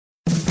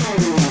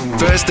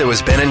First there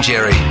was Ben and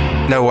Jerry.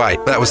 No,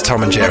 wait, that was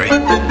Tom and Jerry.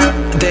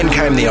 Then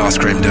came the ice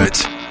cream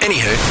dudes.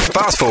 Anywho,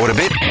 fast forward a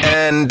bit,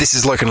 and this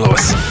is Luke and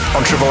Lewis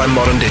on Triple M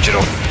Modern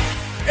Digital.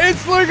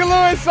 It's Luke and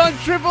Lewis on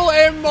Triple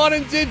M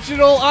Modern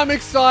Digital. I'm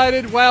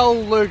excited. Well,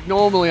 Luke,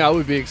 normally I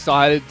would be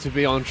excited to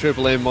be on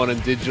Triple M Modern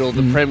Digital,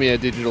 the premier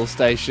digital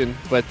station,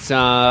 but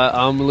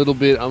I'm a little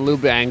bit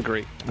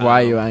angry.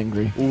 Why are you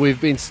angry? We've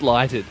been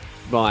slighted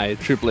by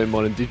Triple M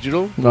Modern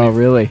Digital. Oh,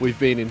 really? We've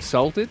been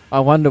insulted. I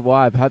wonder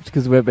why. Perhaps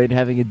because we've been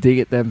having a dig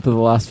at them for the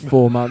last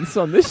 4 months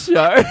on this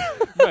show.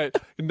 Mate,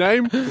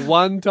 name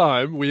one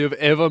time we have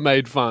ever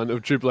made fun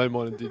of Triple M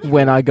Modern Digital.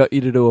 When I got you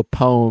to do a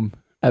poem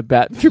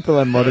about Triple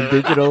M Modern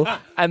Digital,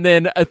 and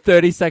then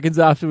 30 seconds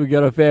after we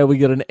got off air, we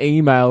got an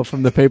email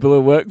from the people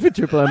who work for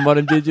Triple M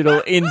Modern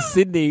Digital in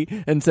Sydney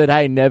and said,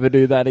 hey, never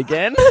do that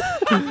again.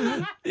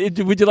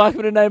 Would you like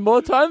me to name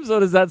more times, or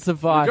does that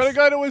suffice? We've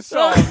got to go to a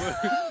song.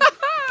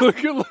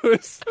 Look at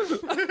Lewis.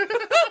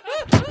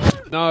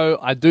 No,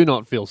 I do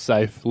not feel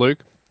safe,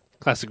 Luke.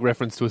 Classic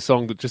reference to a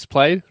song that just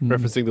played,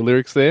 referencing the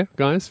lyrics there,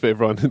 guys, for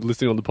everyone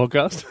listening on the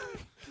podcast.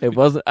 It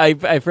wasn't. Hey,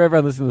 for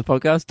everyone listening to the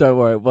podcast, don't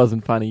worry, it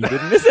wasn't funny. You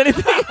didn't miss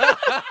anything.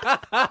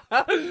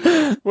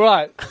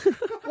 Right.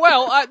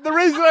 Well, the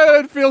reason I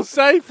don't feel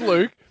safe,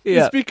 Luke,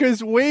 Yeah. is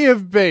because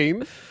we've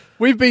been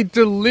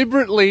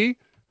deliberately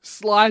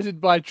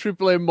slighted by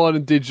Triple M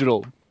Modern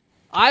Digital.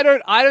 I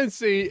don't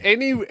see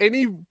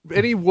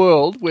any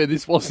world where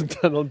this wasn't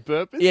done on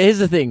purpose. Yeah, here's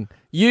the thing.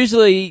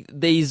 Usually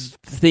these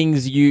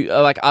things,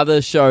 like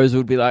other shows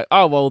would be like,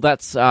 oh, well,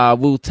 that's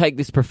we'll take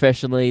this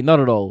professionally.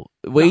 Not at all.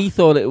 We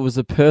thought it was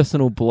a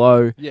personal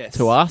blow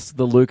to us,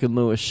 the Luke and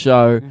Lewis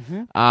show.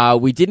 Mm-hmm.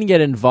 We didn't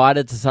get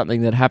invited to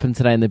something that happened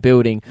today in the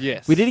building.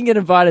 Yes. We didn't get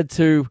invited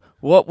to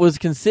what was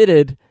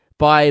considered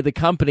by the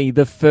company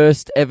the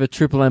first ever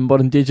Triple M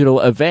Modern Digital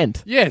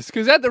event. Yes,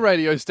 because at the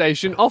radio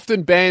station,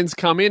 often bands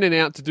come in and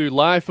out to do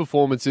live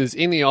performances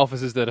in the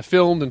offices that are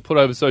filmed and put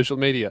over social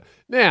media.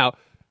 Now,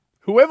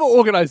 whoever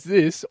organised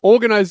this,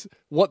 organised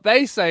what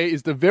they say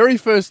is the very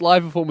first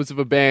live performance of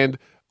a band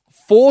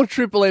for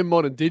Triple M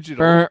Modern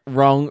Digital.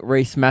 Wrong.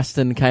 Reese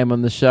Maston came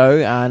on the show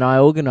and I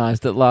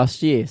organised it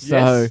last year. So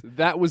yes,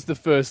 that was the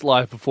first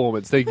live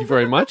performance. Thank you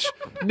very much.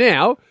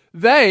 Now,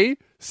 they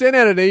sent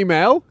out an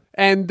email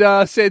and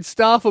said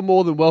staff are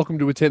more than welcome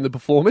to attend the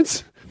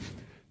performance.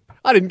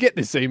 I didn't get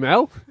this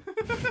email.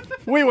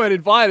 We weren't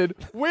invited.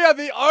 We are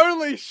the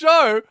only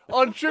show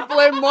on Triple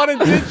M Modern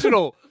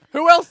Digital.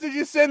 Who else did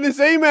you send this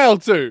email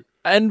to?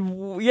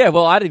 And yeah,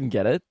 well, I didn't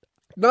get it.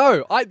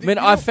 No,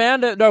 I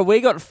found it. No,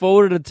 we got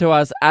forwarded to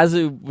us as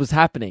it was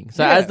happening.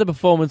 So as the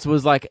performance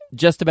was like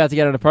just about to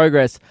get into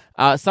progress,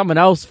 someone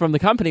else from the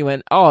company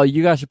went, "Oh,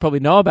 you guys should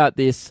probably know about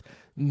this.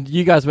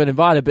 You guys weren't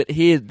invited, but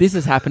here, this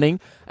is happening."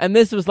 And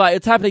this was like,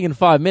 it's happening in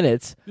 5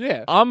 minutes.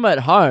 Yeah. I'm at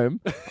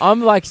home.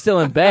 I'm like still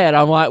in bed.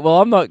 I'm like,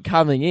 well, I'm not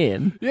coming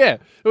in. Yeah.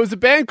 It was a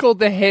band called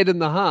The Head and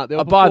the Heart.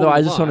 By the way,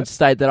 I just wanted to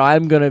state that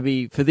I'm going to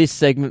be, for this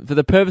segment, for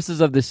the purposes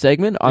of this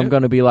segment, I'm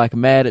going to be like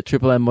mad at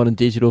Triple M Modern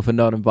Digital for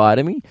not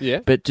inviting me. Yeah.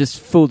 But just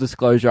full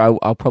disclosure,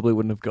 I probably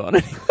wouldn't have gone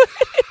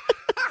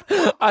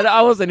anyway.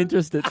 I wasn't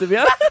interested, to be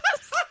honest.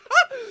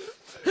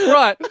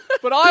 Right,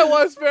 but I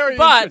was very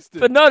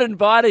interested. But for not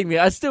inviting me,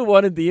 I still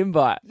wanted the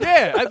invite.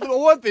 Yeah, I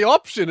want the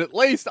option at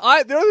least.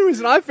 The only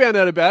reason I found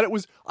out about it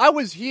was I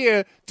was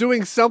here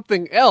doing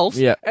something else,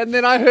 and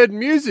then I heard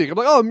music. I'm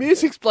like, oh,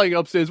 music's playing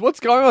upstairs. What's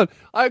going on?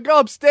 I go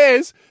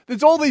upstairs.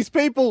 There's all these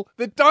people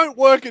that don't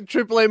work at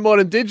Triple M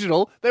Modern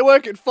Digital. They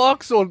work at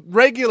Fox or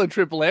regular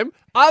Triple M.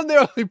 I'm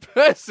the only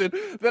person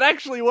that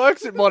actually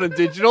works at Modern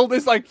Digital.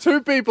 There's like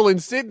 2 people in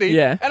Sydney,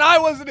 and I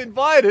wasn't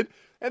invited.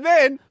 And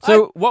then...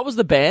 what was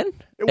the band?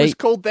 It was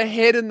called The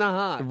Head and the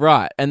Heart.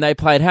 Right, and they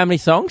played how many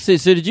songs? So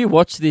did you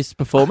watch this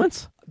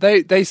performance?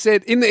 They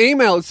said, in the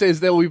email it says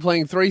they will be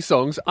playing 3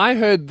 songs. I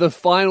heard the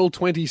final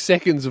 20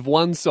 seconds of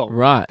one song.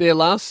 Right. Their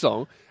last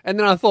song. And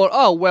then I thought,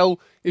 oh, well,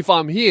 if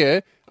I'm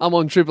here, I'm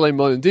on Triple M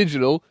Modern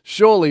Digital,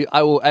 surely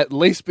I will at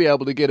least be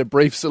able to get a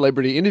brief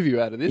celebrity interview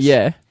out of this.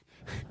 Yeah.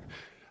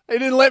 They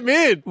didn't let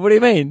me in. What do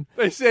you mean?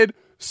 They said,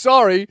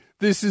 sorry,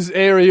 this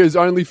area is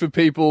only for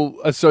people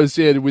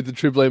associated with the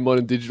Triple M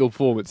Modern Digital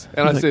performance.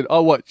 And I said,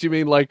 oh, what? Do you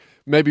mean like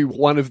maybe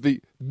one of the,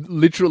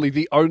 literally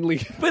the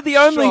only But the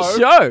only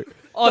show.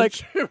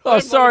 Like,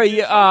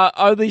 sorry,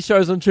 only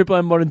shows on Triple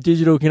M Modern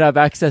Digital can have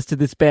access to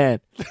this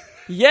band.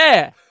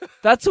 Yeah,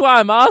 that's why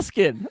I'm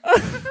asking.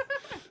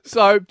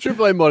 So,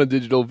 Triple M Modern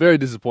Digital, very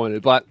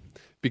disappointed, but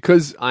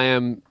because I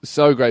am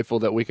so grateful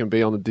that we can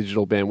be on the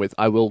digital bandwidth,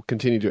 I will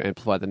continue to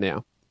amplify the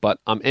now. But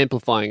I'm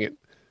amplifying it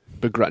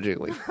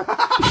begrudgingly.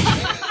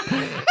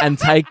 And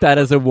take that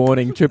as a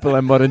warning, Triple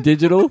M Modern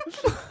Digital.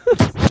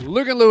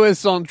 Luke and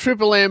Lewis on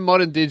Triple M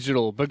Modern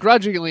Digital,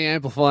 begrudgingly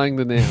amplifying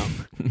the now.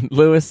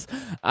 Lewis,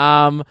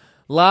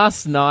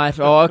 last night,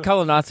 or a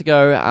couple of nights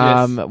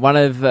ago, one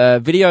of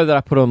video that I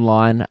put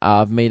online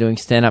of me doing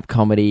stand-up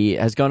comedy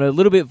has gone a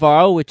little bit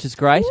viral, which is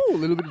great. Ooh, a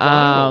little bit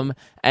viral.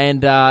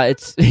 And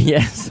it's,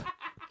 yes.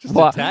 Just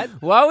a tad.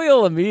 Why are we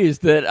all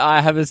amused that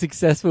I have a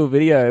successful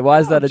video? Why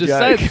is that a just joke?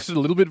 Say it's just a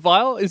little bit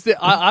viral. Is there?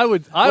 I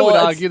would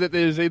argue that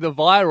there's either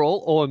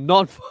viral or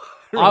not viral.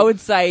 I would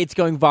say it's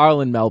going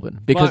viral in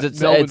Melbourne because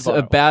it's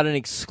about an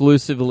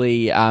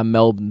exclusively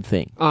Melbourne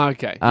thing. Oh,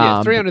 okay.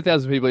 Yeah,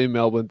 300,000 people in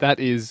Melbourne. That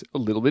is a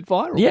little bit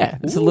viral. Yeah,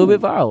 it's a little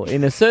bit viral.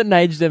 In a certain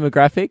age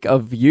demographic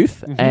of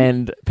youth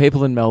and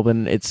people in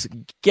Melbourne, it's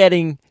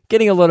getting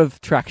a lot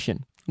of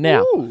traction.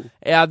 Now,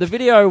 the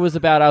video was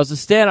about, a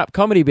stand-up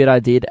comedy bit I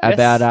did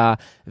about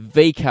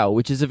VCAL,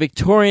 which is a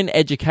Victorian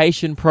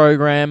education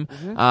program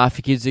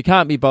for kids who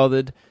can't be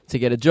bothered to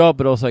get a job,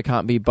 but also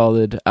can't be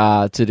bothered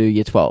to do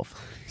Year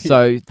 12.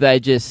 So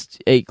they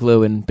just eat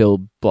glue and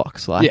build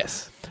blocks.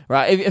 Yes.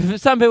 Right. If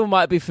some people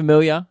might be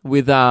familiar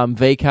with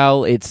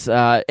VCAL, it's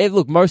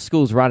look, most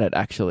schools run it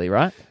actually,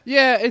 right?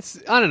 Yeah,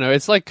 I don't know.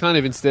 It's like kind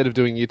of instead of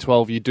doing Year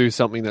 12, you do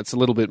something that's a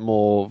little bit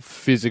more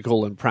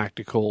physical and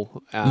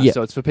practical.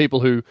 So it's for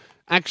people who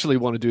actually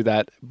want to do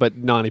that, but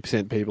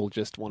 90% people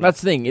just want to. That's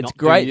the thing. It's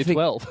great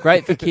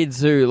for kids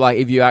who, like,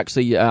 if you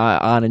actually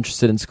aren't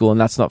interested in school and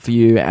that's not for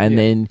you, and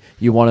then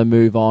you want to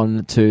move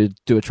on to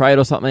do a trade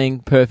or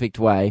something. Perfect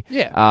way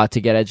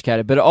to get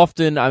educated. But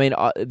often, I mean,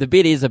 the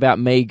bit is about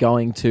me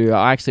going to.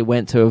 I actually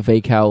went to a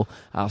VCAL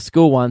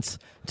school once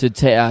to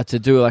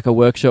do like a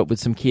workshop with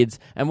some kids,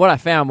 and what I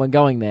found when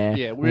going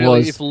there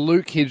was, if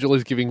Luke Hidgel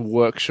is giving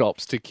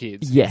workshops to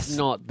kids, it's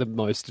not the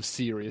most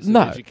serious of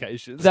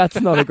educations. That's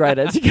not a great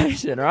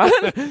education, right?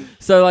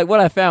 So like what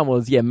I found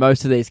was,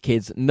 most of these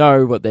kids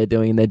know what they're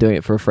doing and they're doing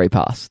it for a free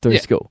pass through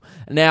school.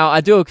 Now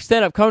I do a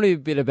stand-up comedy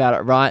bit about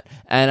it, right?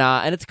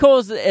 And it's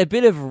caused a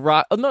bit of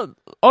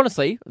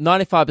honestly,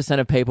 95%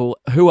 of people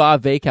who are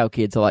VCAL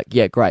kids are like,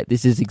 yeah, great,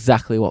 this is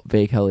exactly what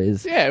VCAL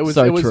is. Yeah, it was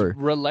true.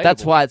 Relatable.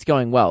 That's why it's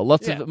going well.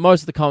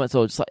 Most of the comments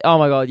are just like, oh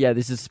my God, yeah,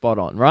 this is spot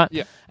on, right?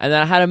 Yeah. And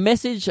then I had a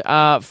message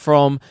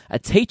from a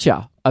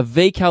teacher, a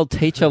VCAL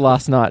teacher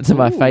last night to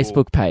my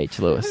Facebook page,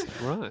 Lewis.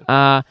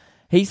 Right.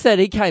 He said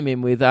he came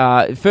in with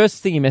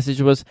first thing he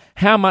messaged was,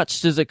 how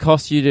much does it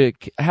cost you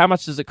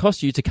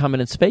to come in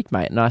and speak,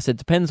 mate? And I said,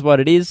 depends what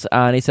it is.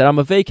 And he said, I'm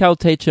a VCAL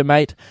teacher,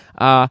 mate.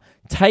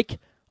 Take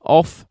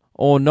off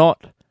or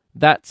not,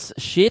 that's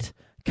shit.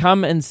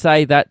 Come and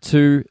say that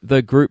to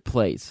the group,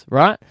 please.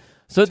 Right?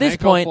 So at this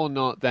point, take off or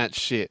not, that's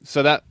shit.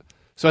 So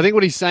I think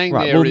what he's saying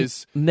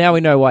is now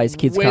we know why his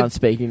kids can't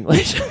speak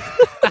English.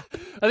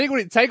 I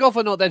think take off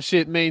or not, that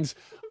shit means.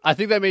 I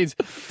think that means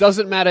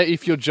doesn't matter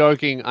if you're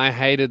joking. I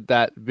hated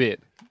that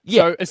bit.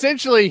 Yeah. So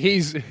essentially,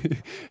 he's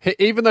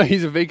even though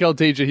he's a VCAL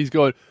teacher, he's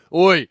going,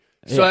 "Oi,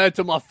 say that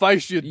to my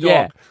face, you dog."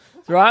 Yeah.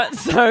 Right?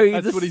 So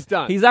that's what he's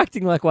done. He's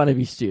acting like one of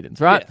his students,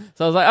 right? Yeah.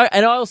 So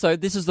I was like,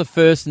 this is the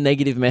first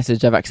negative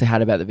message I've actually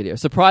had about the video.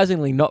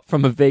 Surprisingly, not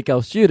from a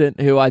VCAL student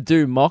who I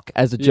do mock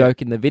as a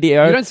joke in the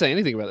video. You don't say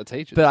anything about the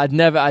teachers. But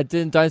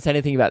don't say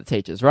anything about the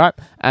teachers, right?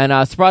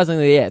 And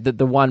surprisingly,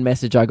 the one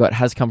message I got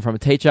has come from a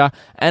teacher.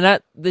 And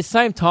at the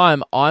same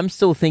time, I'm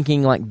still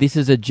thinking like this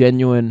is a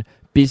genuine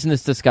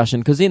business discussion,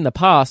 because in the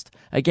past,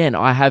 again,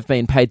 I have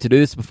been paid to do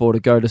this before, to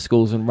go to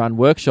schools and run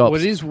workshops. Well,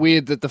 it is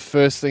weird that the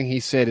first thing he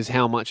said is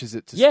how much is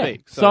it to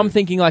speak. So I'm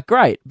thinking like,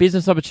 great,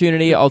 business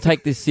opportunity, I'll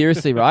take this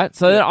seriously, right?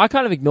 So then I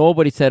kind of ignored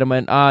what he said and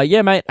went,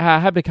 yeah, mate,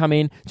 happy to come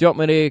in. Do you want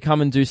me to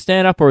come and do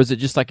stand-up, or is it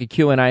just like a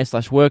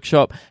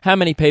Q&A/workshop? How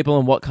many people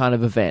and what kind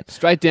of event?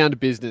 Straight down to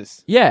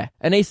business. Yeah.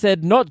 And he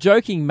said, not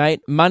joking,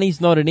 mate,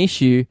 money's not an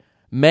issue.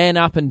 Man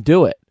up and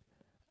do it.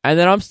 And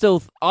then I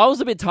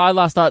was a bit tired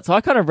last night, so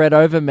I kind of read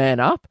over Man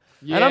Up.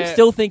 Yeah, and I'm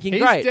still thinking,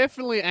 great. He's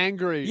definitely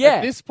angry. Yeah.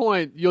 At this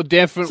point, you're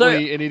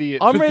definitely an idiot.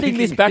 I'm reading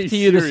this back to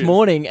you this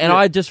morning, and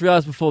I just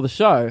realized before the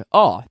show,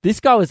 this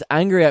guy was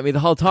angry at me the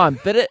whole time.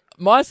 But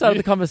my side of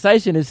the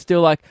conversation is still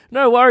like,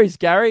 no worries,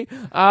 Gary.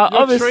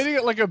 You're treating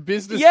it like a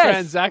business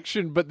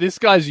transaction, but this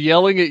guy's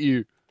yelling at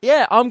you.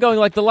 Yeah, I'm going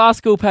like, the last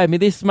school paid me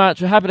this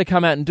much. We're happy to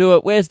come out and do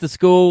it. Where's the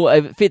school?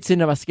 It fits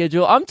into my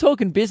schedule. I'm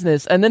talking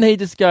business. And then he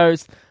just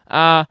goes,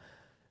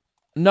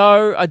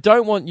 no, I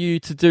don't want you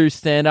to do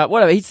stand-up.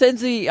 Whatever. He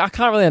sends I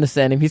can't really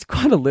understand him. He's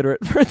quite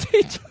illiterate for a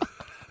teacher.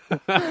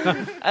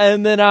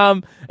 And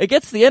then it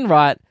gets to the end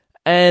right,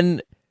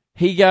 and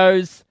he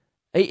goes,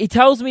 he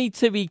tells me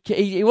to be,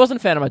 he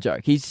wasn't a fan of my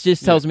joke. He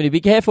just tells me to be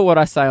careful what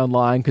I say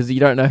online, because you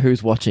don't know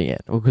who's watching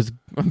it. Because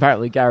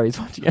apparently Gary's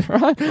watching it,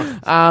 right?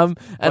 And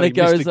it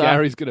goes, Mr.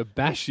 Gary's going to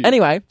bash you.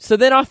 Anyway, so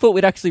then I thought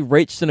we'd actually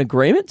reached an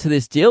agreement to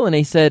this deal, and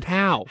he said,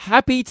 how?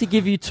 Happy to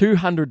give you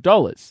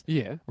 $200.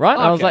 Yeah. Right?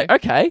 And I was like,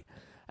 okay.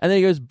 And then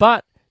he goes,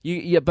 but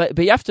you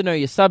have to know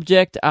your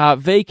subject.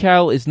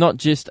 VCAL is not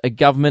just a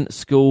government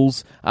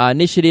schools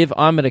initiative.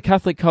 I'm at a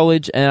Catholic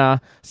college, and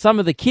some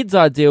of the kids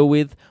I deal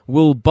with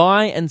will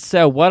buy and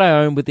sell what I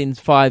own within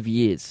 5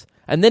 years.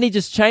 And then he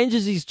just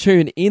changes his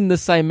tune in the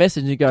same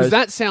message. He goes, because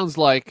that sounds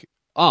like,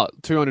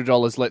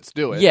 $200, let's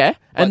do it. Yeah,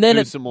 and then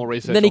do some more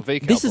research on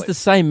VCAL. This is the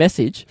same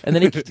message, and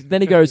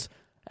then he goes,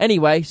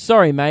 anyway,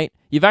 sorry, mate,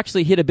 you've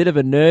actually hit a bit of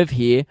a nerve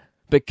here,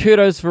 but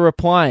kudos for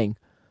replying.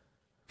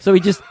 So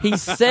he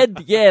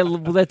said, yeah,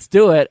 let's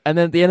do it. And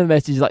then at the end of the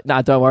message, he's like,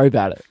 nah, don't worry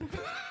about it.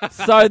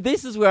 So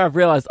this is where I've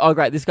realised, oh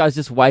great, this guy's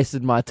just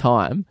wasted my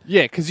time.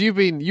 Yeah, because you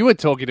were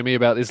talking to me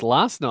about this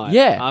last night.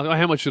 Yeah.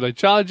 How much should I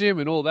charge him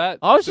and all that.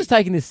 I was just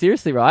taking this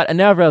seriously, right? And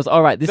now I've realised,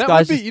 all right, this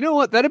guy's just... You know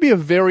what? That'd be a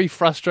very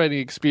frustrating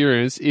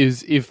experience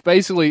is if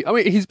basically, I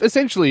mean, he's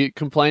essentially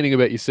complaining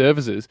about your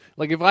services.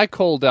 Like if I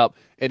called up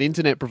an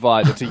internet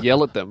provider to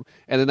yell at them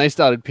and then they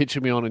started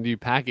pitching me on a new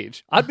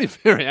package, I'd be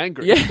very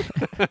angry. Yeah.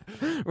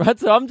 Right,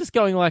 so I'm just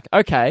going like,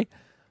 okay,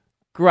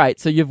 great,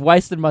 so you've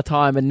wasted my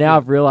time, and now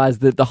I've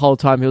realised that the whole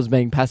time he was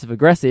being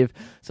passive-aggressive.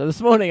 So this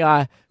morning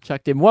I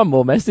chucked him one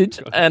more message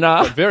and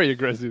very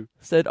aggressive.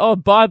 Said, oh,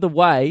 by the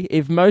way,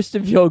 if most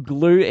of your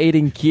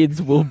glue-eating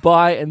kids will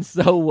buy and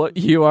sell what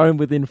you own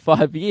within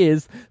 5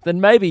 years, then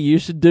maybe you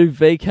should do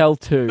VCal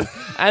too.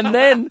 And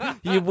then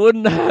you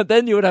would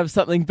have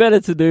something better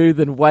to do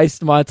than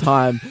waste my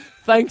time.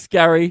 Thanks,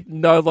 Gary.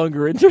 No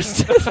longer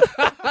interested.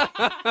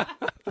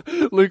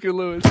 Luke and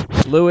Lewis.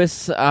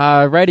 Lewis,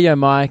 Radio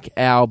Mike,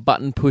 our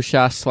button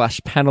pusher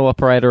 / panel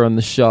operator on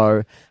the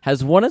show,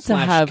 has wanted to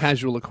have...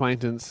 casual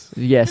acquaintance.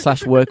 Yeah,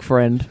 / work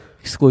friend.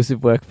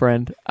 Exclusive work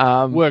friend.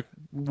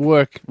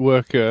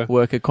 Worker.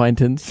 Work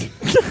acquaintance.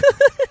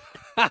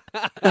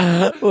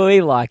 Well,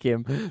 we like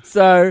him.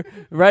 So,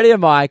 Radio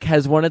Mike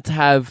has wanted to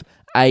have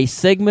a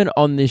segment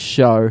on this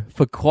show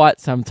for quite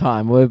some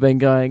time. We've been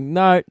going,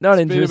 no, not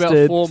interested. It's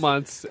been about 4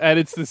 months, and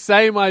it's the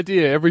same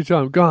idea every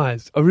time.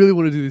 Guys, I really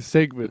want to do this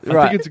segment.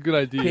 I think it's a good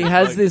idea. He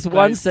has this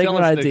one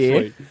segment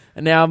idea.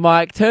 And now,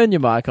 Mike, turn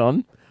your mic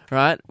on.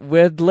 Right,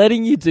 we're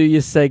letting you do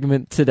your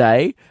segment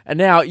today, and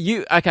now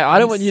I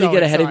don't want you to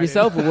get ahead of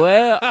yourself.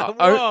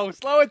 Whoa,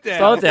 slow it down.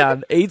 Slow it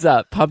down. Ease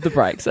up. Pump the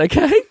brakes,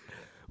 okay?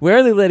 We're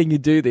only letting you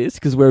do this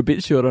because we're a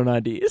bit short on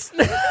ideas.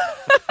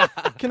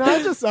 Can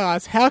I just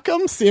ask, how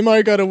come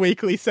Simo got a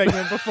weekly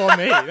segment before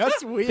me?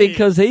 That's weird.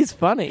 Because he's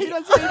funny. He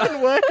doesn't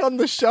even work on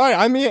the show.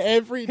 I'm here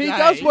every day. He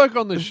does work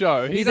on the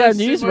show. He's our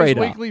newsreader.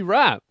 Weekly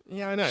rap.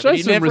 Yeah, I know. Show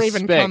He some never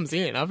respect. even comes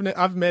in.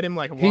 I've met him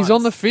like once. He's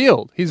on the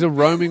field. He's a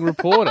roaming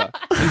reporter.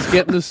 He's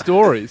getting the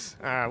stories.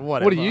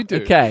 Whatever. What do you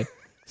do? Okay.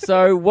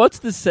 So what's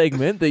the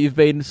segment that you've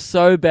been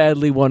so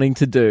badly wanting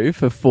to do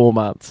for 4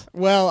 months?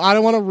 Well, I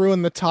don't want to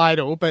ruin the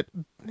title, but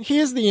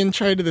here's the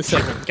intro to the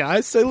segment,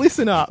 guys. So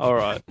listen up. All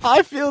right.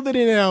 I feel that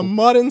in our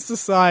modern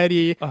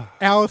society,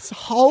 our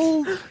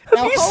whole... Have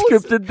you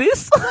scripted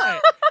this?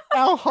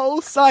 Our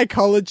whole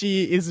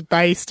psychology is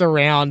based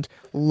around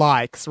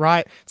likes,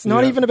 right? It's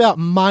not even about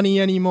money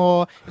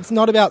anymore. It's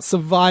not about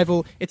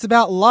survival. It's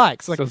about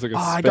likes. Like, sounds like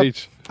a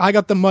speech. I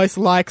got the most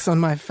likes on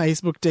my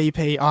Facebook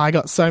DP. I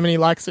got so many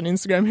likes on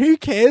Instagram. Who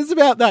cares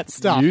about that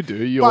stuff? You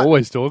do. You're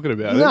always talking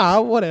about it.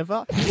 No,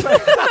 whatever.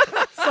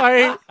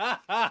 So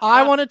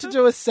I wanted to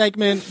do a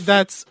segment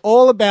that's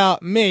all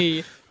about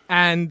me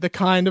and the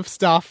kind of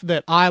stuff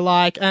that I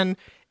like, and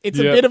it's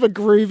a bit of a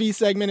groovy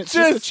segment. It's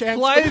just a chance.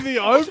 Play the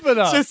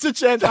opener. Just a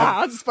chance.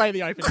 I'll just play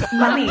the opener.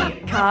 Money,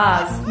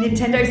 cars,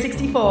 Nintendo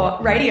 64,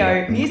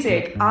 radio,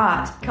 music,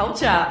 art,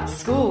 culture,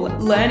 school,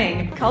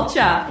 learning,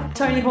 culture,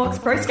 Tony Hawk's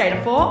Pro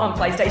Skater 4 on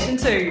PlayStation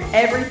 2.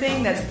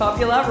 Everything that's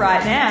popular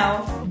right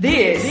now.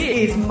 This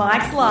is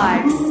Mike's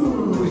Likes.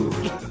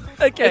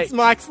 Okay. It's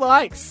Mike's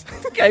Likes.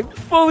 Okay,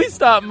 before we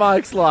start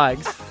Mike's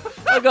Likes,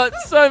 I got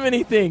so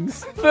many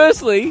things.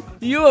 Firstly,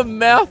 you were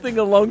mouthing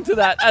along to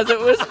that as it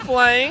was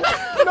playing.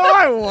 No,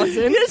 I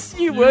wasn't. Yes,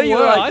 you were. You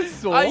were like, I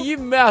saw. You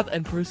mouth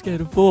and Pro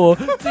Skater 4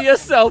 to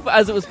yourself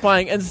as it was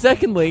playing. And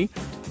secondly,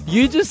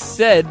 you just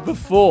said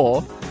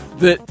before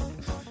that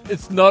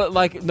it's not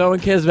like no one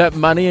cares about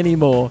money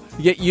anymore,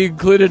 yet you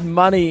included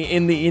money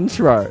in the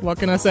intro. What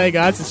can I say,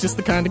 guys? It's just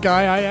the kind of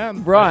guy I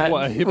am. Right.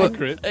 What, a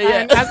hypocrite.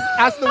 And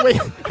as the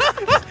week...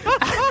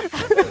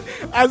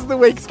 As the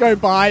weeks go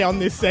by on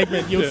this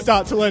segment, you'll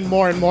start to learn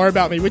more and more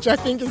about me, which I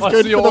think is good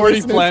so for you're the already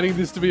listeners. planning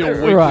this to be a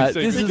weekly Right,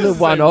 segment. this is a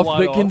one-off,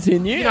 but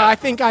continue. You know, I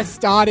think I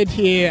started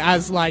here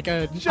as like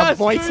a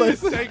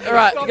voiceless... All right, All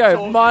right,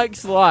 go.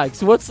 Mike's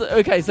Likes.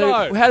 Okay, so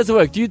how does it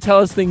work? Do you tell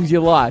us things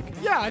you like?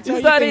 Yeah, I tell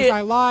Is you that things it?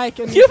 I like.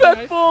 And You've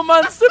had 4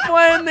 months to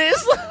plan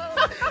this.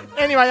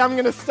 Anyway, I'm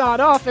going to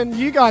start off, and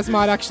you guys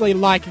might actually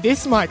like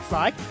this Mike's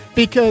Like,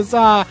 because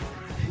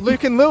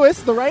Luke and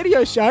Lewis, the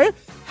radio show,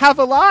 have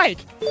a like.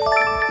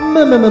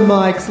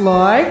 Mike's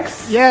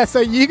Likes. Yeah, so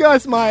you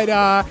guys might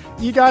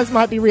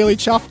be really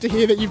chuffed to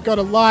hear that you've got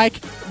a like.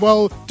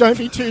 Well, don't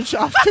be too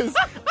chuffed, because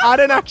I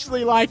don't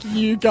actually like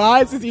you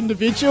guys as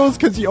individuals,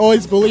 because you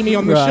always bully me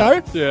on the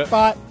show. Yeah.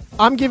 But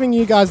I'm giving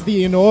you guys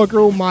the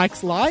inaugural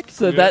Mike's Like.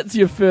 So that's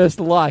your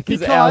first like,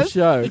 is our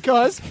show.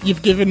 Because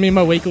you've given me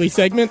my weekly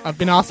segment. I've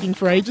been asking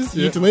for ages.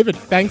 You delivered.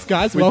 Thanks,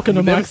 guys. Welcome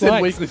to Mike's said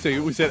Likes. weekly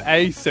segment. We said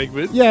a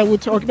segment. Yeah, we'll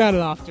talk about it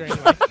after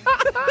anyway.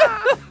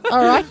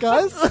 All right,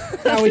 guys.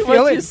 How we What's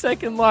feeling? your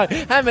second like?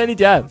 How many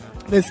do you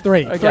have? There's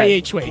three. Okay. 3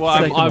 each week.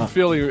 Well, I'm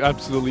feeling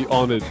absolutely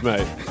honoured,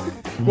 mate.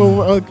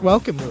 Well,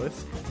 welcome,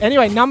 Lewis.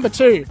 Anyway, number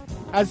 2.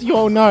 As you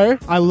all know,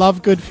 I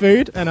love good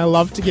food, and I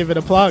love to give it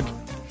a plug.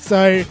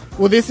 So,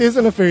 well, this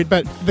isn't a food,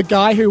 but the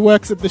guy who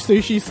works at the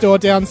sushi store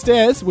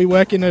downstairs, we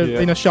work in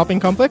a shopping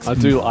complex. I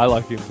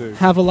like him too.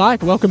 Have a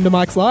like. Welcome to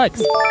Mike's Likes.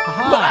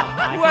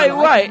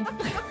 Wait.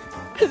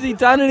 Has he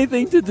done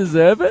anything to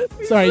deserve it?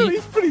 Sorry.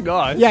 He's pretty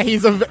nice. Yeah,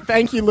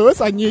 thank you,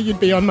 Lewis. I knew you'd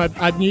have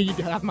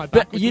my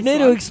back. But you need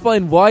to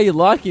explain why you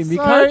like him. You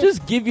can't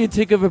just give your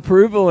tick of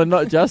approval and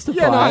not justify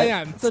it. Yeah, no, I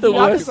am. It's the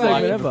worst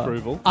thing ever.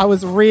 Approval. I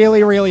was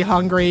really, really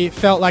hungry,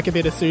 felt like a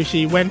bit of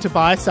sushi, went to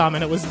buy some,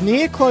 and it was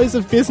near close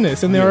of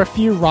business, and there were a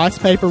few rice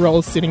paper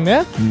rolls sitting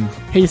there.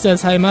 He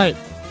says, "Hey, mate,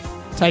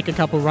 take a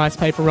couple rice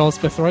paper rolls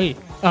for free.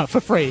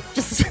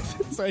 Just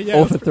so, yeah,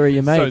 All for three,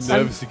 your mates. So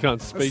nervous he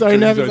can't speak. So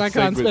nervous I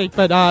can't speak,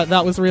 but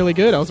that was really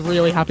good. I was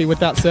really happy with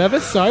that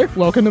service. So,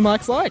 welcome to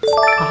Mike's Likes.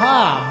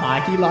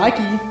 Aha, Mikey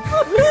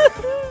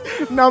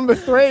likey. Number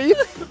 3.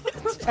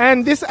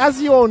 And this,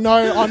 as you all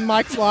know, on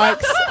Mike's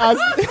Likes,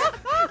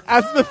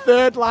 as the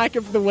third like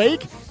of the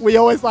week, we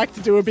always like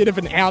to do a bit of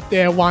an out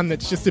there one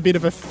that's just a bit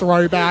of a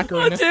throwback or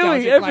a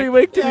nostalgic. Every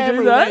week do we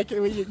do that?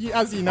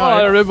 As you know.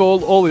 I remember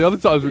all the other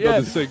times we've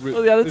done this segment.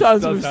 All the other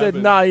times we've said,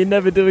 nah, you're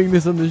never doing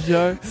this on the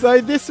show. So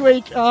this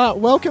week,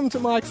 welcome to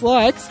Mike's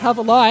Likes. Have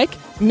a like.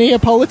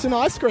 Neapolitan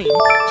ice cream.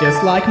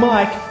 Just like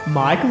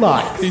Mike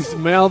likes. He's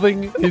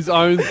mouthing his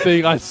own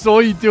thing. I saw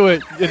you do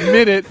it.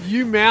 Admit it.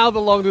 You mouth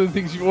along to the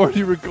things you've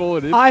already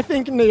recorded. I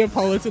think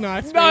Neapolitan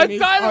ice cream is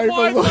don't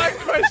avoid overlooked. my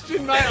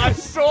question, mate. I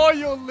saw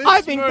your lips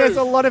I think move. there's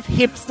a lot of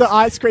hipster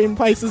ice cream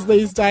places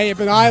these days,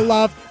 but I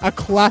love a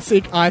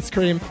classic ice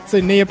cream. So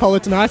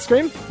Neapolitan ice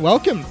cream,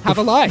 welcome. Have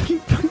a like.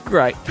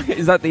 Great.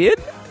 Is that the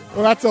end?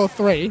 Well, that's all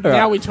 3. All now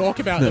right. we talk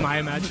about them, I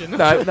imagine.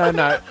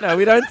 No,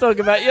 we don't talk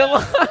about your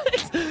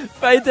lives.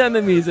 Fade down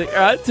the music. All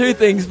right, 2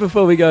 things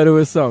before we go to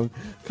a song.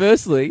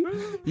 Firstly,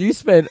 you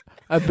spent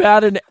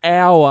about an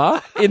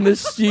hour in the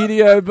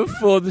studio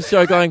before the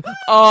show going,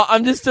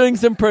 I'm just doing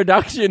some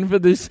production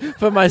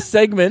for my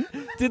segment.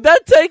 Did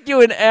that take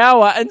you an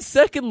hour? And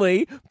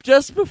secondly,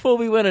 just before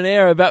we went on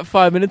air about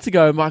 5 minutes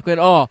ago, Mike went,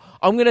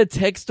 I'm going to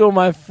text all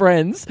my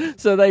friends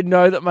so they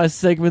know that my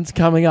segment's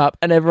coming up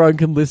and everyone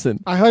can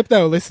listen. I hope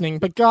they were listening.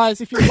 But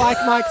guys, if you like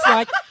Mike's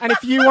Like, and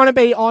if you want to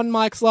be on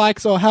Mike's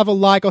Likes or have a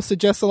like or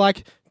suggest a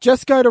like,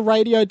 just go to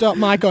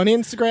radio.mike on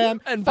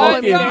Instagram And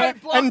follow block me him. there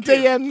and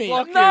DM me.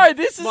 No,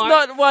 this is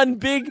not one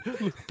big...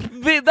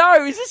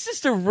 No, is this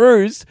just a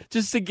ruse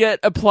just to get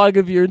a plug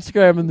of your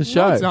Instagram in the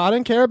show? No, it's not. I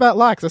don't care about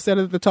likes. I said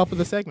it at the top of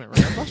the segment,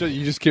 remember?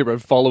 You just care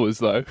about followers,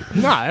 though.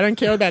 No, I don't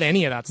care about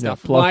any of that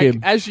stuff. block Mike, him.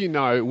 as you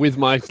know, with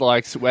Mike's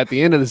Likes, at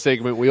the end of the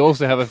segment, we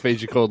also have a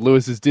feature called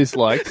Lewis's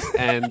Dislikes.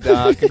 And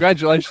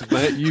congratulations,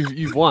 mate.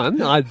 You've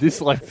won. I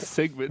dislike the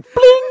segment.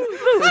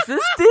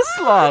 Lewis's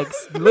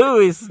dislikes.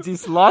 Lewis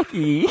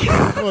dislikey.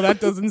 Well, that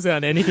doesn't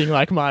sound anything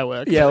like my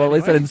work. Yeah, well, at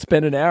least I didn't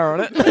spend an hour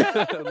on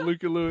it.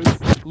 Luca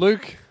Lewis.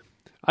 Luke,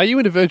 are you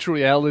into virtual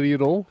reality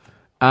at all?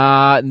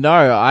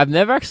 No, I've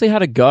never actually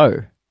had a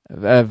go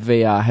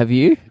VR. Have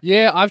you?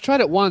 Yeah, I've tried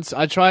it once.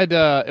 I tried,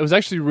 it was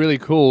actually really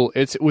cool.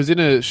 It was in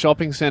a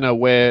shopping center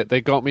where they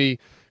got me,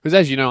 because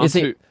as you know,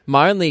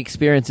 my only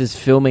experience is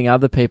filming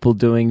other people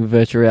doing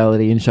virtual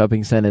reality in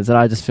shopping centers, and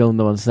I just filmed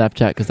them on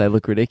Snapchat because they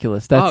look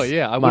ridiculous. That's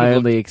my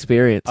only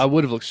experience. I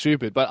would have looked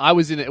stupid, but I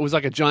was in it. It was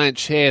like a giant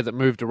chair that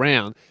moved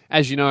around.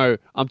 As you know,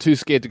 I'm too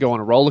scared to go on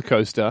a roller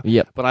coaster.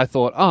 Yep. But I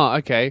thought,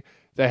 okay.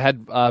 They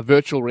had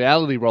virtual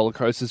reality roller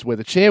coasters where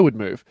the chair would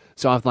move.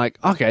 So I'm like,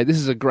 okay, this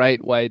is a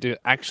great way to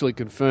actually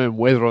confirm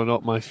whether or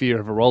not my fear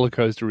of a roller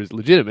coaster is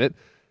legitimate.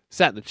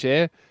 Sat in the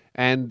chair,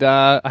 and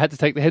I had to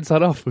take the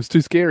headset off. It was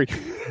too scary.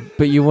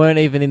 But you weren't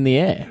even in the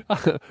air.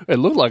 It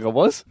looked like I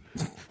was.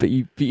 But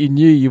you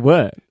knew you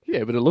weren't.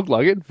 Yeah, but it looked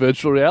like it.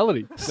 Virtual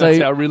reality. That's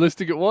how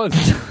realistic it was.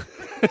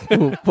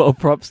 well,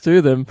 props to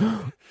them.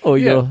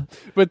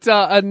 But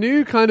a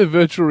new kind of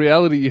virtual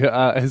reality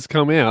has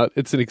come out.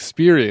 It's an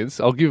experience.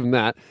 I'll give them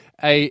that.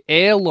 A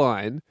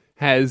airline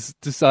has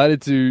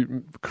decided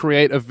to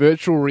create a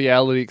virtual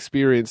reality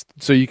experience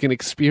so you can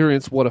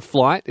experience what a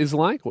flight is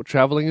like, what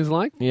traveling is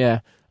like. Yeah.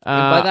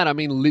 And by that, I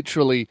mean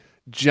literally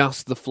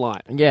just the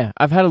flight. Yeah,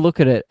 I've had a look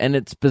at it, and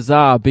it's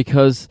bizarre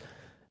because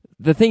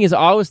the thing is,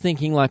 I was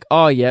thinking like,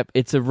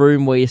 it's a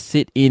room where you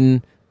sit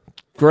in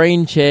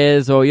green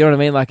chairs, or you know what I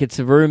mean? Like, it's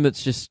a room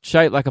that's just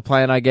shaped like a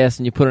plane, I guess,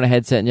 and you put on a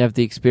headset and you have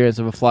the experience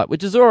of a flight,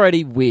 which is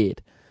already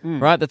weird,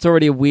 right? That's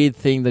already a weird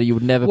thing that you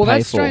would never pay for. Well,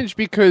 that's strange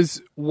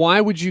because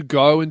why would you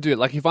go and do it?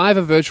 Like, if I have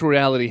a virtual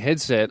reality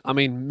headset, I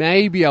mean,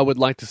 maybe I would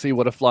like to see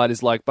what a flight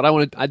is like, but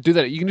I'd do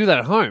that. You can do that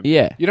at home.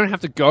 Yeah. You don't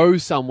have to go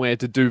somewhere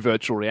to do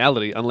virtual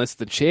reality unless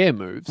the chair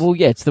moves. Well,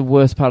 yeah, it's the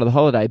worst part of the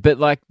holiday. But,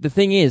 like, the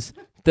thing is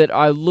that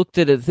I looked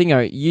at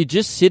it, you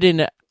just sit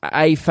in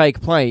a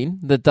fake plane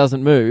that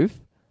doesn't move.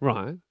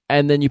 Right.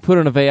 And then you put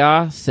on a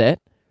VR set.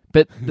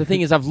 But the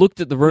thing is, I've looked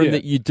at the room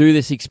that you do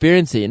this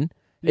experience in.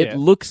 It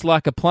looks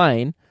like a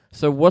plane.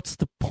 So what's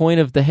the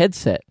point of the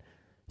headset?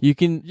 You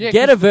can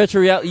get a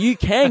virtual reality. You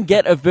can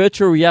get a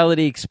virtual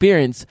reality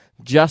experience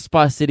just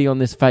by sitting on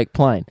this fake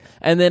plane.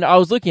 And then I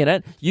was looking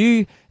at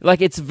it.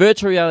 It's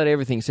virtual reality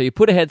everything. So you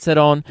put a headset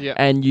on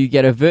and you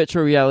get a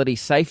virtual reality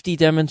safety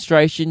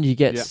demonstration. You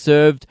get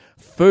served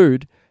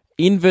food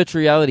in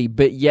virtual reality,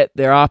 but yet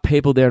there are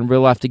people there in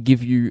real life to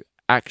give you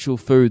actual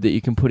food that you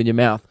can put in your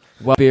mouth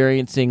while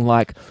experiencing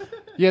like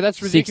Yeah,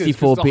 that's ridiculous.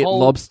 64-bit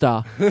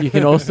lobster. You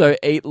can also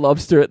eat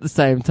lobster at the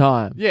same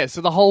time. Yeah,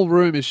 so the whole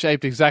room is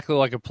shaped exactly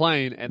like a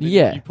plane, and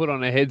then you put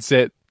on a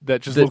headset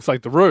that just looks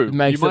like the room. It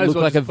makes it look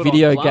like a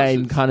video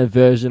game kind of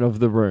version of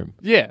the room.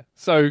 Yeah,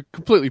 so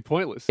completely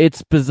pointless.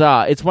 It's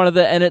bizarre. It's one of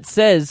the... And it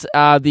says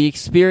the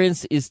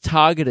experience is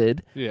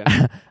targeted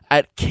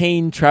at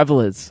keen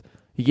travellers.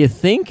 You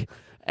think...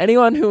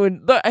 Anyone who...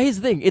 Here's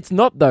the thing. It's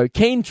not, though.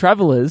 Keen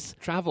travellers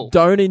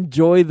don't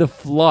enjoy the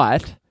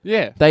flight.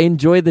 Yeah. They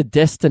enjoy the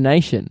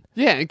destination.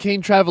 Yeah, and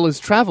keen travellers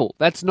travel.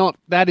 That is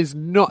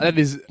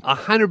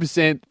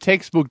 100%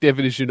 textbook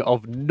definition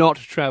of not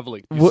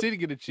travelling. You're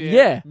sitting in a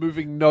chair,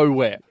 moving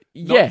nowhere.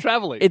 Not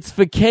travelling. It's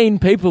for keen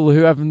people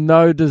who have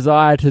no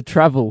desire to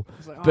travel,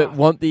 but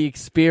want the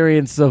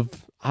experience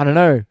of, I don't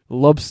know,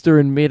 lobster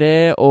in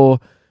midair or...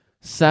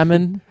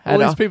 salmon. All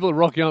these people are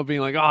rocking up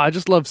being like, I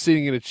just love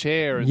sitting in a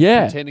chair and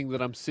pretending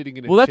that I'm sitting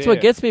in a chair. Well, that's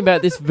what gets me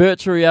about this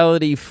virtual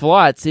reality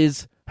flights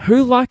is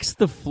who likes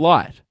the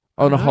flight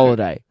on a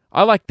holiday?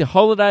 I like the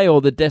holiday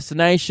or the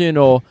destination,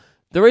 or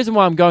the reason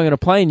why I'm going on a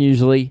plane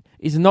usually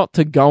is not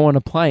to go on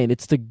a plane.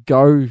 It's to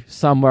go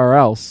somewhere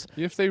else.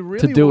 If they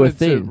really wanted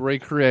to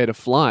recreate a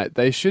flight,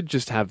 they should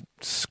just have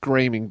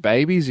screaming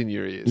babies in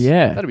your ears.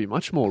 Yeah. That'd be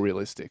much more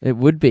realistic. It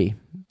would be.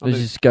 You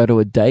just go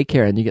to a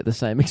daycare and you get the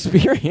same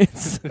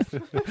experience.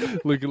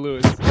 Look at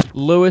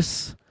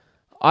Lewis,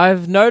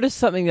 I've noticed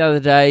something the other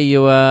day.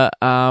 You were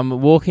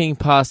walking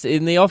past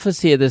in the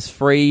office here. There's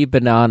free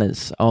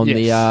bananas on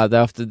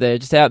they're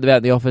just out and about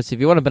in the office.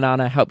 If you want a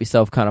banana, help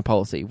yourself kind of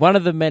policy. One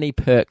of the many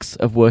perks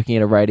of working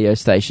at a radio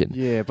station.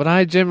 Yeah, but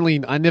I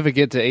never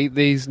get to eat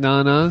these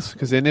nanas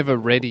because they're never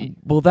ready.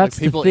 Well, that's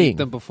people the thing. Eat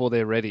them before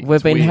they're ready.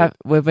 We've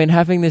been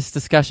having this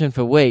discussion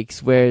for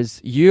weeks, whereas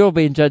you've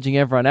been judging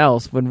everyone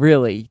else when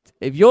really,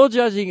 if you're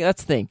judging,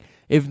 that's the thing.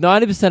 If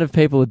 90% of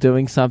people are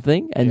doing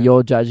something and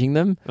you're judging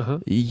them,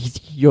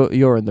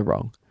 you're in the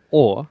wrong.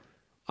 Or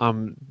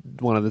I'm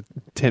one of the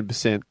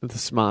 10% of the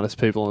smartest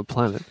people on the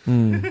planet.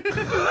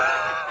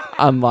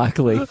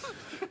 Unlikely.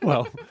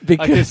 Well, I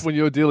guess when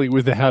you're dealing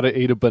with how to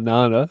eat a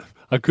banana,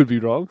 I could be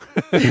wrong.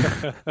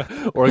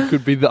 Or it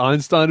could be the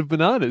Einstein of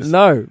bananas.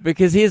 No,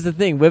 because here's the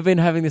thing. We've been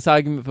having this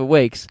argument for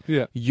weeks.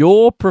 Yeah.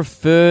 Your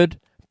preferred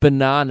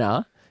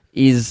banana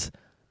is...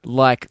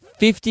 like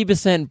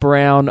 50%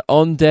 brown,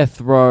 on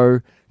death row,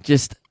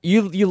 just,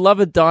 you love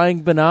a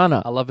dying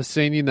banana. I love a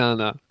senior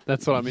nana.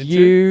 That's what I'm into.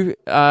 You,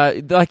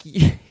 I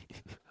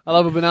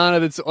love a banana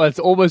that's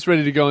almost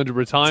ready to go into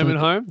retirement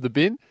home, the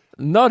bin.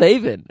 Not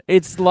even.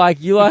 It's like,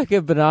 you like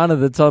a banana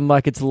that's on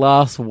like its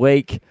last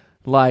week,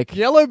 like...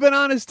 Yellow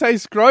bananas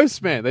taste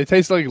gross, man. They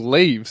taste like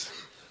leaves.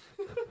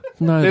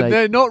 No,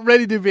 they're not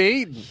ready to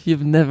be eaten.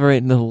 You've never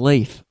eaten a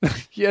leaf.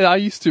 Yeah, I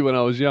used to when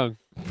I was young.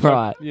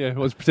 Right. Yeah, I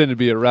was pretending to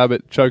be a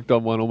rabbit, choked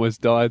on one,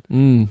 almost died.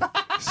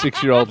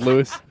 6-year-old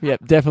Lewis.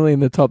 Yep, definitely in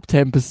the top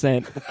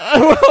 10%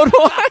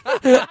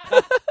 worldwide.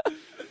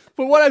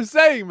 But what I'm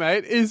saying,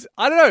 mate, is,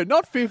 I don't know,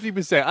 not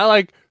 50%. I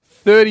like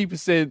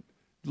 30%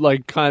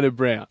 like kind of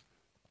brown.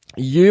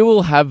 You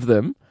will have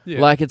them.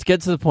 Yeah. Like, it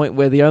gets to the point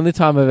where the only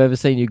time I've ever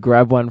seen you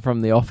grab one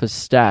from the office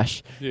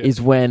stash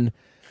is when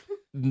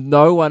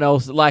no one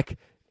else, like,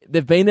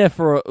 they've been there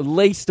for at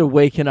least a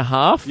week and a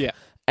half. Yeah.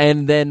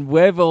 And then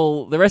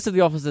the rest of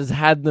the officers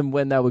had them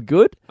when they were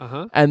good.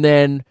 And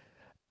then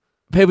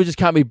people just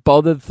can't be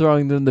bothered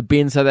throwing them in the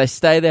bin, so they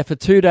stay there for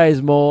 2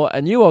 days more.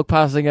 And you walk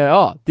past and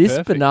go, this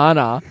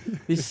banana,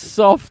 this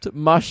soft,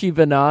 mushy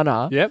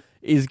banana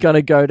is going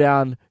to go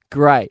down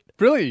great.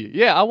 Brilliant.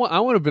 Yeah, I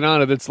want a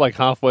banana that's like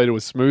halfway to a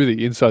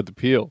smoothie inside the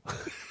peel.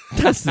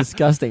 That's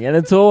disgusting. And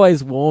it's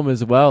always warm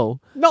as well.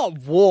 Not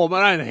warm.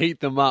 I don't heat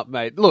them up,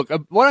 mate. Look,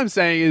 what I'm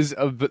saying is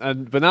a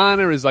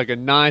banana is like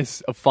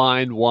a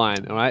fine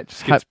wine, all right?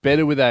 Just gets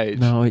better with age.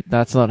 No,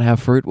 that's not how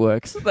fruit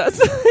works. Yes,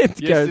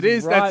 it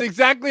is. Right. That's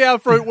exactly how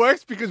fruit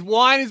works because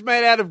wine is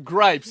made out of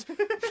grapes.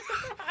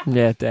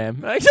 Yeah, damn.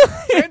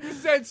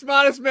 10%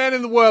 smartest man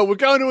in the world. We're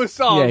going to a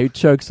song. Yeah, who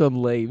chokes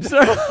on leaves.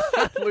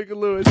 Look at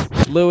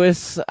Lewis.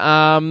 Lewis,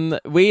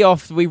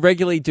 we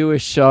regularly do a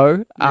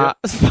show. Yeah.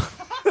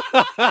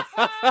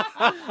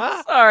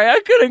 Sorry,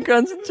 I couldn't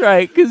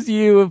concentrate because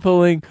you were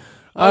pulling.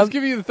 I was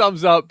giving you the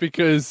thumbs up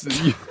because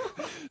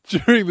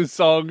during the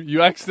song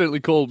you accidentally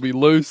called me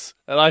Loose,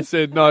 and I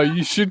said no,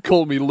 you should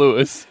call me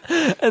Lewis.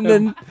 And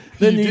then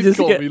you did just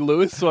call me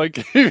Lewis, so I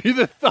gave you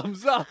the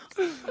thumbs up,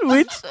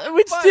 which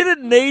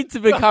didn't need to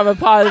become a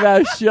part of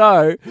our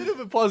show. Bit of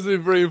a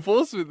positive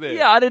reinforcement there.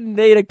 Yeah, I didn't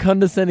need a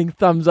condescending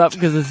thumbs up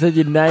because I said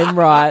your name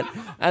right.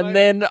 And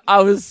then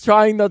I was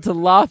trying not to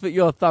laugh at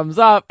your thumbs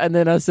up, and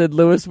then I said,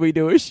 Lewis, we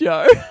do a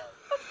show.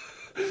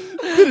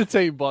 Bit of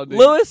team bonding.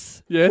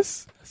 Lewis?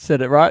 Yes?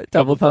 Said it right.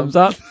 Double thumbs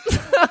up.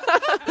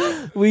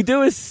 We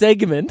do a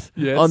segment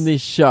on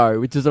this show,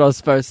 which is what I was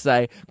supposed to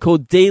say,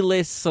 called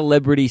D-List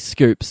Celebrity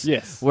Scoops.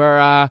 Yes. Where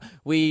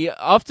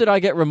often I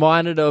get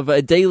reminded of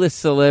a D-list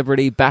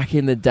celebrity back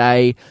in the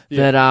day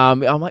that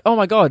I'm like, oh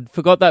my God,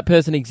 forgot that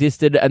person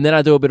existed. And then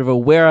I do a bit of a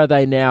where are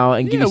they now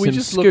and give you some we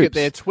just scoops. look at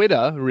their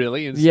Twitter,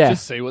 really, and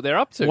just see what they're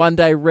up to. One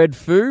day Red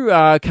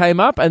Foo came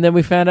up, and then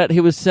we found out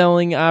he was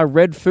selling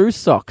Red Foo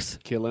socks.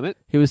 Killing it.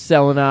 He was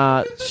selling,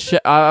 I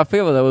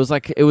forget what it was,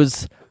 like, it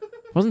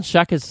wasn't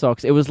Shaka's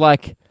socks, it was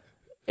like...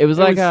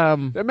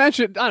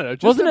 imagine, I don't know.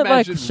 Wasn't it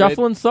like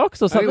shuffling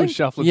socks or something? I think it was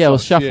shuffling socks. It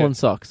was shuffling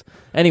socks.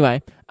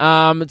 Anyway,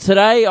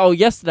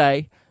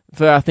 yesterday,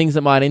 for our things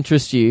that might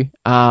interest you,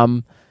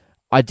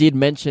 I did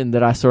mention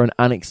that I saw an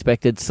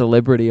unexpected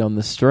celebrity on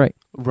the street.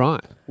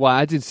 Right. Well,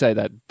 I did say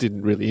that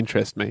didn't really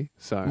interest me.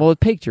 So. Well, it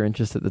piqued your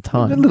interest at the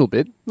time. A little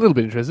bit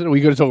interested.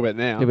 We got to talk about it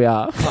now. Here we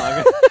are.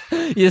 Oh,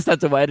 okay. You just have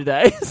to wait a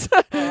day.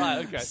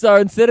 Right, okay. So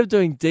instead of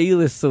doing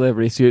D-list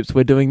celebrity scoops,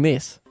 we're doing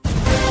this.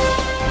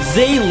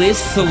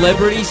 Z-list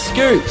celebrity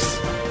scoops.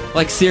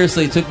 Like,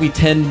 seriously, it took me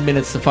 10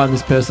 minutes to find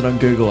this person on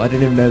Google. I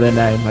didn't even know their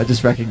name. I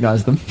just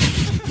recognized them.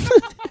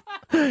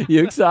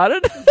 You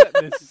excited?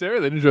 Not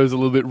necessarily. That was a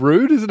little bit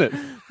rude, isn't it?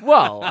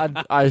 Well,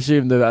 I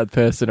assume that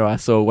person who I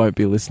saw won't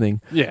be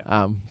listening.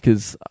 Yeah.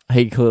 Because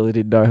he clearly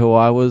didn't know who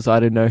I was. I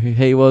didn't know who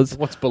he was.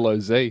 What's below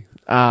Z?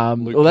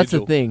 Well, that's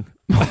the thing.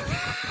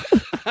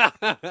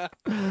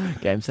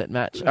 Game, set,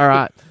 match. All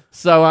right.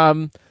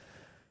 So,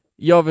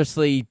 you're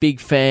obviously big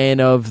fan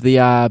of the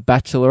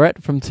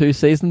Bachelorette from 2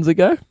 seasons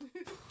ago.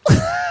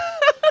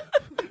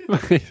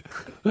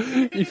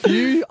 If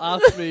you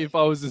asked me if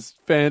I was a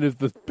fan of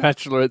the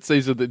Bachelorette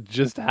season that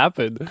just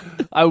happened,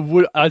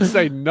 I'd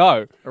say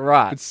no.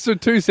 Right. It's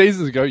 2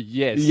 seasons ago,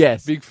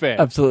 yes. Big fan.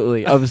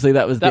 Absolutely. Obviously,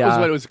 that was that was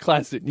when it was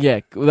classic.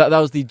 Yeah, that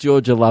was the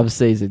Georgia Love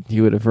season.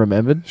 You would have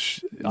remembered.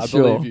 I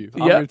believe you. I'm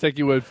going to take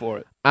your word for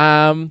it.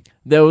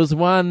 There was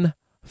one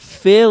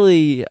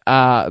fairly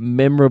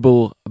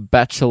memorable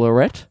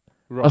Bachelorette.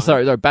 Right. Oh,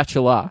 sorry,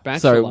 Bachelor.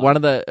 So one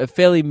of the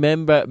fairly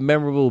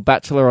memorable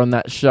Bachelor on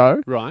that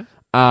show. Right.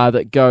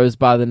 That goes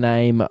by the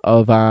name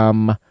of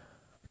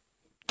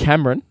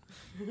Cameron.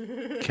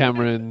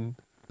 Cameron.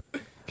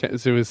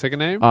 Is there his second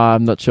name?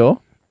 I'm not sure.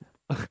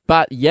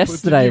 But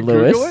yesterday,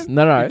 Lewis.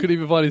 No. You couldn't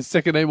even find his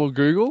second name on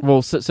Google?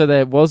 Well, so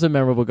there was a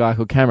memorable guy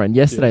called Cameron.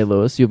 Yesterday,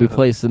 Lewis, you'll be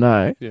pleased to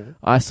know,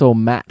 I saw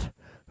Matt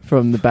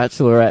from The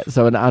Bachelorette,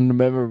 so an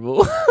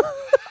unmemorable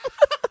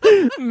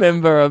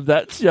member of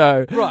that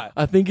show. Right.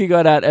 I think he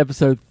got out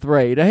episode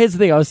 3. Now, here's the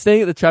thing. I was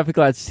standing at the traffic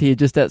lights here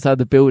just outside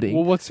the building.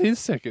 Well, what's his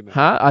second name?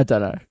 Huh? I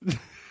don't know.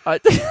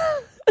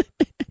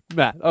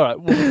 Matt. All right.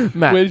 Well,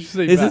 Matt. Where did you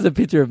see This Matt? is a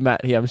picture of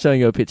Matt here. I'm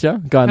showing you a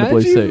picture. Guy in the blue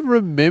How do suit. you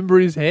remember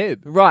his head?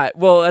 Right.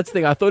 Well, that's the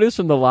thing. I thought it was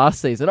from the last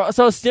season.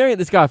 So I was staring at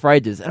this guy for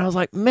ages, and I was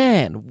like,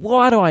 man,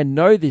 why do I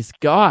know this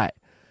guy?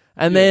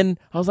 And then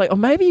I was like, oh,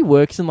 maybe he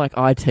works in like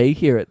IT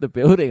here at the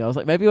building. I was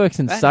like, maybe he works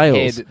in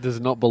sales. Head does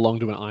not belong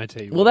to an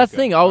IT. Well, that's the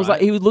thing. I was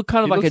like, he would look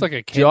kind of he like looks a like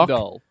a Ken jock.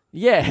 doll.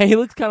 Yeah, he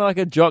looked kind of like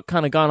a jock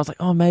kind of guy. And I was like,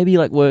 oh, maybe he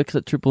like works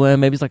at Triple M.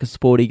 Maybe he's like a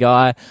sporty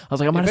guy. I was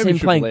like, I might have seen him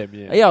playing.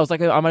 I was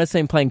like, I might have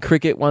seen him playing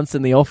cricket once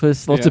in the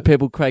office. Lots of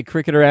people play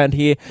cricket around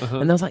here.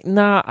 And I was like,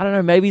 nah, I don't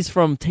know. Maybe he's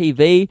from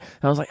TV.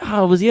 And I was like,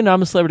 oh, was he a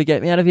I'm a Celebrity?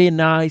 Get me out of here.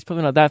 Nah, he's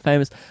probably not that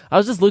famous. I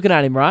was just looking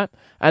at him, right?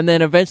 And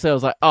then eventually I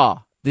was like,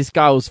 oh, this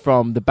guy was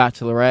from The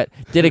Bachelorette.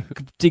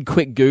 Did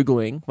quick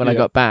Googling when I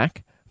got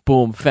back.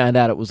 Boom, found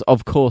out it was,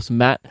 of course,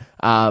 Matt,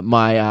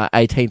 my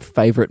 18th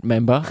favourite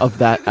member of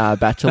that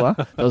Bachelor.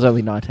 There was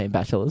only 19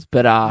 Bachelors.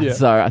 But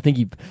so I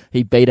think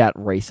he beat out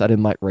Reese. I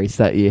didn't like Reese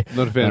that year.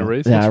 Not a fan of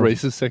Reese? What's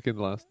Reese's second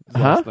last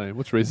name?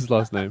 What's Reese's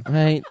last name?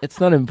 Mate, it's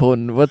not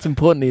important. What's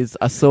important is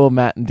I saw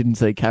Matt and didn't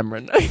see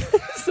Cameron.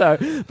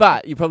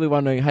 But you're probably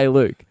wondering, hey,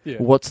 Luke,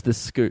 what's the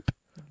scoop?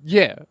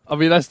 Yeah. I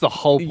mean, that's the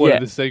whole point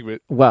of this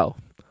segment. Well.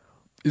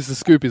 Is the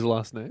scoop his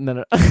last name?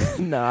 No.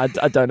 No, I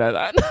don't know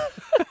that.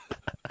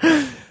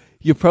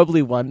 You're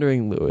probably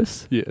wondering,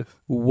 Lewis. Yes.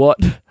 What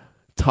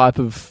type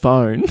of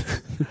phone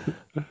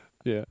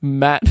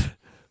Matt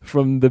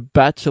from The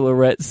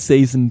Bachelorette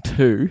Season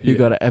 2, who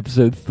got to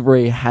episode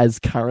 3, has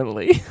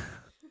currently.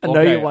 I know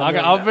you're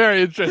wondering. I'm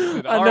very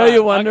interested. I know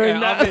you're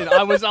wondering that. I mean,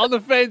 I was on the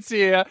fence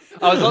here.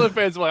 I don't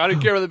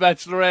care about The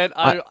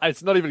Bachelorette.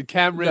 It's not even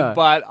Cameron,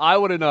 but I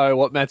want to know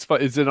what Matt's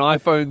phone is. It an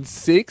iPhone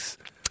 6?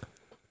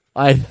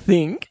 I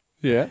think.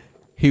 Yeah.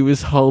 He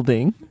was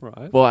holding.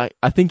 Right. Well,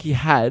 I think he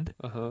had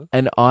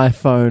an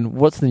iPhone.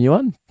 What's the new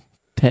one?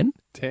 10?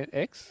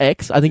 10X?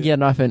 X. I think he had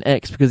an iPhone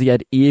X because he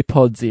had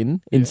earpods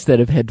in instead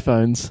of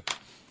headphones.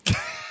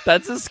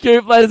 That's a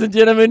scoop, ladies and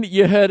gentlemen.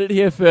 You heard it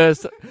here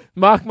first.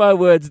 Mark my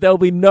words, there'll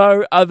be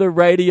no other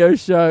radio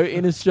show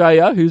in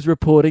Australia who's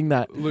reporting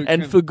that. Luke,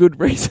 for good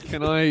reason.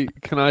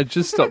 Can I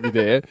just stop you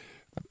there?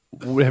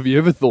 Have you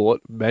ever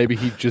thought maybe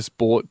he just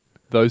bought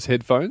those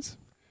headphones?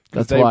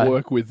 Because they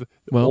work with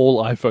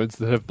all iPhones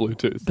that have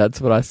Bluetooth.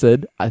 That's what I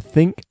said. I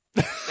think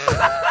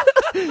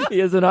he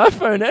has an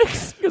iPhone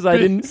X because I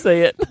didn't see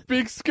it.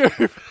 Big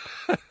scoop.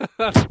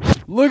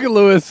 Luke and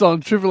Lewis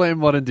on Triple M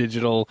Modern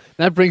Digital.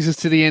 That brings us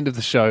to the end of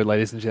the show,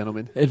 ladies and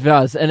gentlemen. It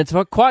does, and it's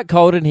quite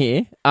cold in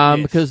here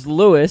because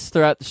Lewis,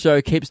 throughout the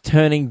show, keeps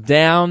turning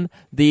down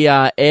the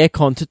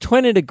aircon to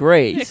 20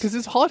 degrees. Yeah, because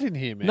it's hot in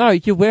here, man. No,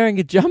 you're wearing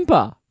a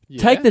jumper.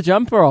 Yeah? Take the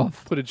jumper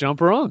off. Put a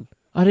jumper on.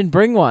 I didn't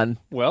bring one.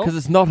 Well, because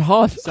it's not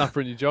hot.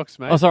 Suffering your jocks,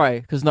 mate. Oh, sorry,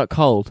 because it's not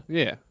cold.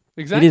 Yeah,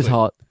 exactly. It is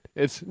hot.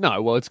 It's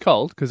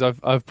cold because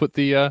I've put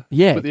the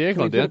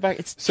aircon down. Back?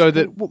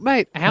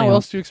 Mate, how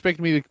else do you expect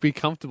me to be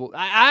comfortable?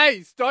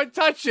 Hey, don't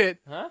touch it!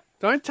 Huh?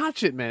 Don't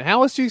touch it, man.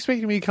 How else do you expect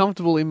me to be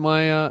comfortable in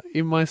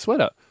my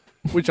sweater,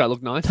 which I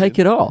look nice? Take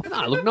it off. No,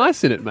 I look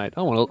nice in it, mate.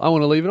 I want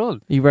to leave it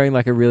on. You're wearing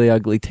like a really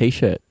ugly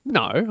t-shirt.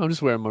 No, I'm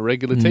just wearing my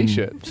regular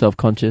t-shirt.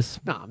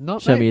 Self-conscious. No, I'm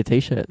not. Show me a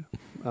t-shirt.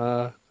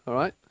 All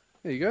right,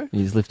 there you go.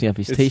 He's lifting up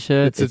his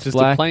t-shirt. It's just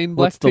black. a plain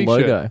black What's the t-shirt.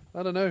 logo?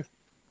 I don't know.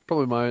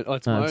 Probably my own. Oh,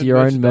 it's my own. It's your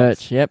own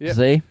merch. Yep.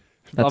 See.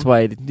 That's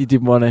why he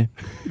didn't want to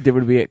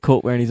get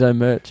caught wearing his own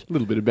merch. A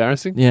little bit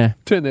embarrassing. Yeah.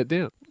 Turn that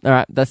down. All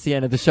right, that's the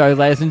end of the show,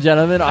 ladies and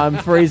gentlemen. I'm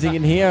freezing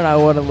in here and I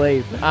want to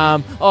leave.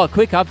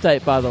 Quick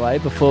update, by the way,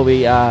 before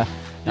we end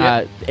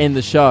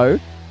the show.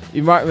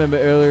 You might remember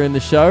earlier in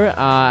the show,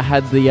 I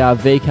had the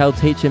VCAL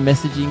teacher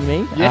messaging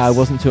me. Yes. I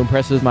wasn't too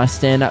impressed with my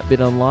stand-up bit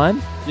online.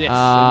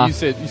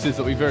 Yes, and you said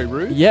something very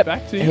rude. Yep.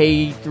 Back to you.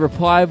 He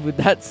replied with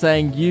that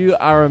saying, "You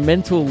are a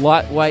mental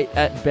lightweight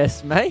at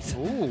best, mate."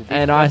 Ooh,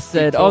 and I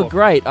said, "Oh,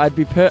 great! I'd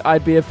be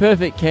a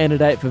perfect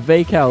candidate for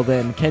VCAL.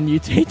 Then, can you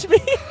teach me?"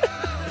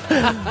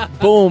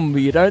 Boom!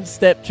 You don't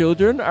step,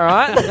 children. All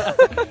right.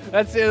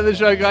 That's the end of the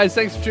show, guys.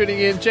 Thanks for tuning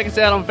in. Check us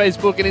out on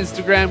Facebook and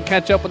Instagram.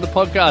 Catch up on the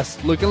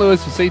podcast. Luke and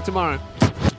Lewis. We'll see you tomorrow.